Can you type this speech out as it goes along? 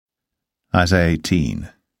Isaiah 18.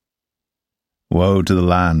 Woe to the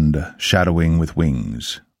land shadowing with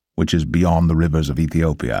wings, which is beyond the rivers of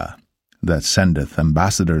Ethiopia, that sendeth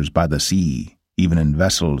ambassadors by the sea, even in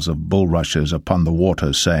vessels of bulrushes upon the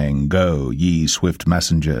waters, saying, Go, ye swift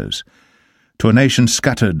messengers, to a nation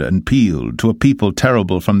scattered and peeled, to a people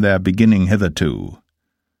terrible from their beginning hitherto,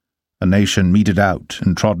 a nation meted out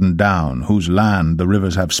and trodden down, whose land the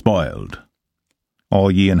rivers have spoiled. All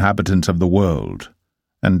ye inhabitants of the world,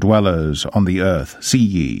 and dwellers on the earth, see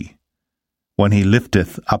ye, when he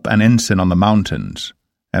lifteth up an ensign on the mountains,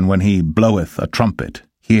 and when he bloweth a trumpet,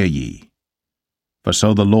 hear ye. For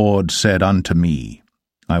so the Lord said unto me,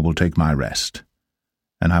 I will take my rest,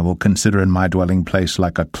 and I will consider in my dwelling place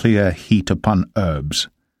like a clear heat upon herbs,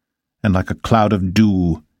 and like a cloud of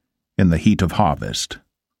dew in the heat of harvest.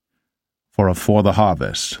 For afore the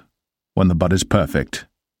harvest, when the bud is perfect,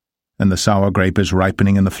 and the sour grape is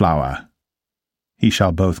ripening in the flower, he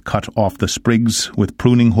shall both cut off the sprigs with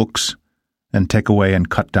pruning hooks, and take away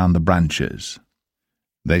and cut down the branches.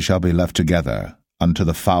 They shall be left together unto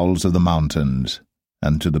the fowls of the mountains,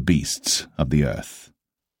 and to the beasts of the earth.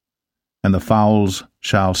 And the fowls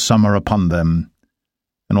shall summer upon them,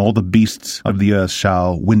 and all the beasts of the earth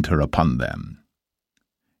shall winter upon them.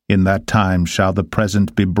 In that time shall the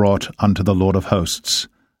present be brought unto the Lord of hosts,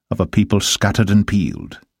 of a people scattered and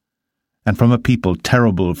peeled, and from a people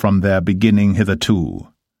terrible from their beginning hitherto,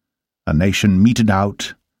 a nation meted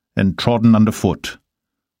out and trodden under foot,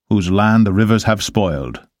 whose land the rivers have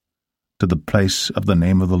spoiled, to the place of the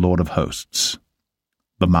name of the Lord of hosts,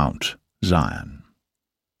 the Mount Zion.